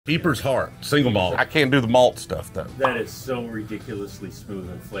Keeper's Heart, single malt. I can't do the malt stuff though. That is so ridiculously smooth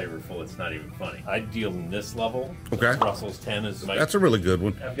and flavorful, it's not even funny. I deal in this level. Okay. Russell's 10 is my... That's a really good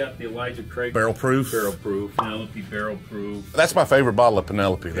one. I've got the Elijah Craig. Barrel proof. Barrel proof. Penelope barrel proof. That's my favorite bottle of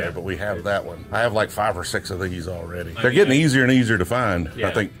Penelope there, Yeah. but we have that one. I have like 5 or 6 of these already. They're getting easier and easier to find. Yeah.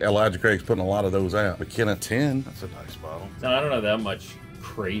 I think Elijah Craig's putting a lot of those out. McKenna 10, that's a nice bottle. No, I don't know that much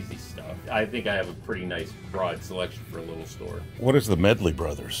crazy stuff. I think I have a pretty nice broad selection for a little store. What is the Medley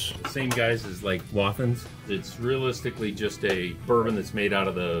Brothers? The same guys as like Waffens. It's realistically just a bourbon that's made out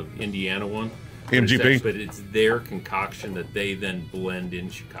of the Indiana one. MGP? But it's their concoction that they then blend in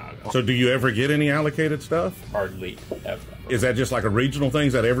Chicago. So do you ever get any allocated stuff? Hardly ever. Is that just like a regional thing?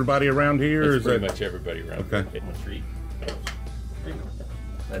 Is that everybody around here? It's or is pretty that... much everybody around Okay. here. Hitting the treat.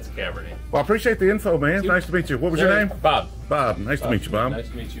 That's Cabernet. Well, I appreciate the info, man. Nice to meet you. What was your name? Bob. Bob. Nice to meet you, Bob. Nice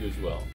to meet you as well.